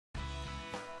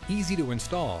Easy to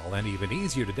install and even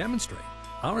easier to demonstrate,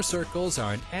 our circles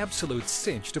are an absolute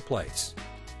cinch to place.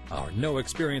 Our no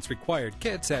experience required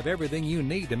kits have everything you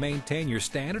need to maintain your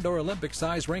standard or Olympic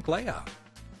size rink layout.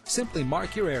 Simply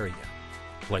mark your area,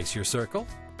 place your circle,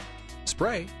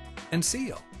 spray, and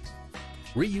seal.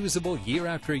 Reusable year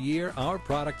after year, our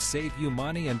products save you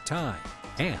money and time,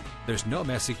 and there's no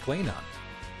messy cleanup.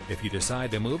 If you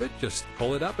decide to move it, just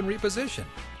pull it up and reposition.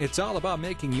 It's all about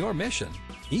making your mission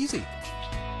easy.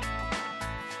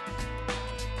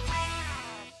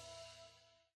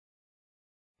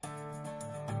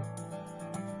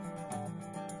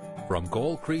 From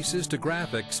goal creases to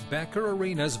graphics, Becker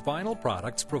Arena's vinyl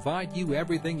products provide you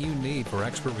everything you need for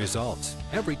expert results,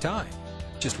 every time.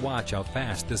 Just watch how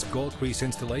fast this goal crease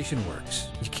installation works.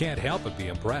 You can't help but be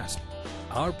impressed.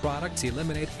 Our products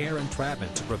eliminate air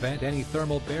entrapment to prevent any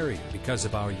thermal barrier because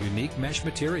of our unique mesh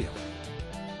material.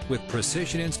 With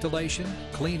precision installation,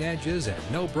 clean edges,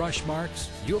 and no brush marks,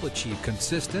 you'll achieve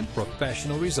consistent,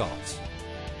 professional results.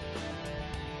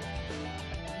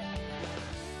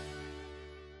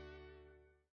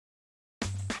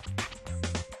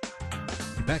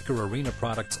 Becker Arena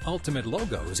products' ultimate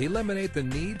logos eliminate the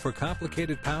need for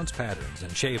complicated pounce patterns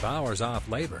and shave hours off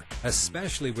labor,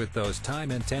 especially with those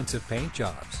time-intensive paint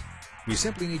jobs. You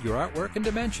simply need your artwork and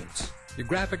dimensions. Your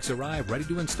graphics arrive ready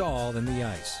to install in the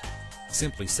ice.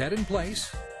 Simply set in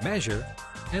place, measure,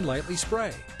 and lightly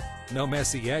spray. No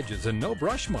messy edges and no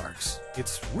brush marks.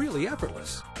 It's really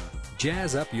effortless.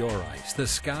 Jazz up your ice. The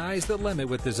sky's the limit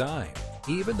with design.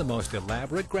 Even the most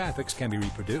elaborate graphics can be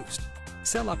reproduced.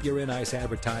 Sell up your in-ice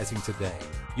advertising today.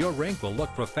 Your rink will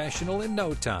look professional in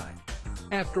no time.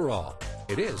 After all,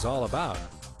 it is all about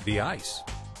the ice.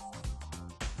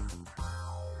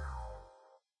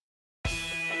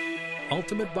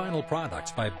 Ultimate Vinyl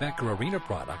Products by Becker Arena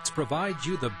Products provide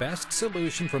you the best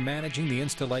solution for managing the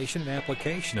installation and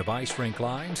application of ice rink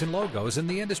lines and logos in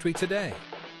the industry today.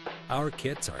 Our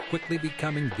kits are quickly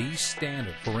becoming the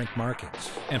standard for rink markings,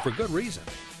 and for good reason.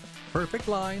 Perfect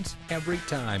lines every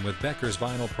time with Becker's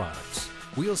vinyl products.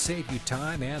 We'll save you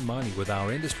time and money with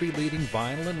our industry-leading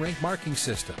vinyl and rink marking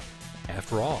system.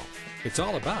 After all, it's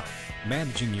all about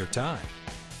managing your time.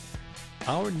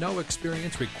 Our no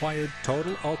experience required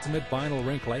total ultimate vinyl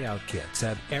rink layout kits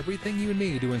have everything you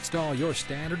need to install your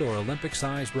standard or Olympic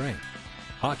sized rink.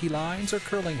 Hockey lines or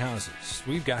curling houses,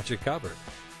 we've got you covered.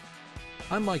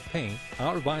 Unlike paint,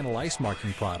 our vinyl ice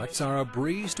marking products are a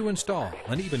breeze to install,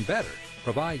 and even better,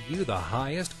 provide you the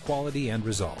highest quality end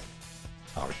result.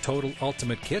 Our total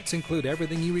ultimate kits include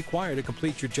everything you require to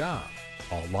complete your job.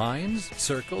 All lines,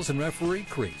 circles, and referee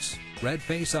crease, red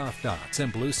face-off dots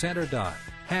and blue center dot,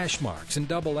 hash marks and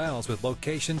double L's with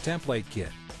location template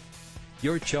kit.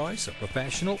 Your choice of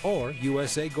professional or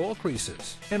USA goal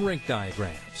creases and rink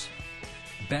diagrams.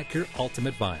 Becker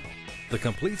Ultimate Vinyl, the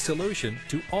complete solution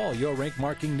to all your rink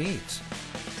marking needs.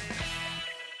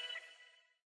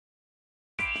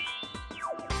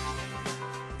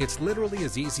 It's literally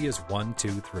as easy as 1, 2,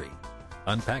 3.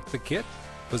 Unpack the kit,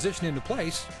 position into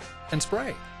place, and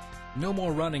spray. No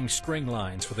more running string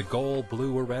lines for the gold,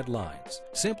 blue, or red lines.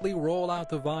 Simply roll out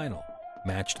the vinyl,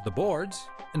 match to the boards,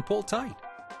 and pull tight.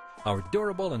 Our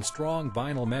durable and strong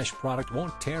vinyl mesh product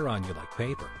won't tear on you like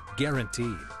paper.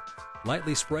 Guaranteed.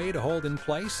 Lightly spray to hold in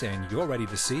place, and you're ready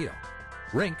to seal.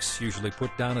 Rinks usually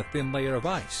put down a thin layer of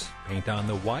ice, paint on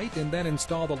the white, and then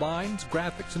install the lines,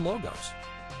 graphics, and logos.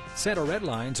 Center red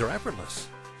lines are effortless.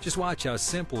 Just watch how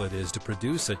simple it is to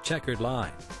produce a checkered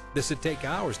line. This would take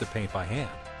hours to paint by hand.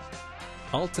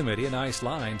 Ultimate in-ice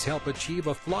lines help achieve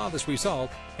a flawless result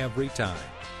every time.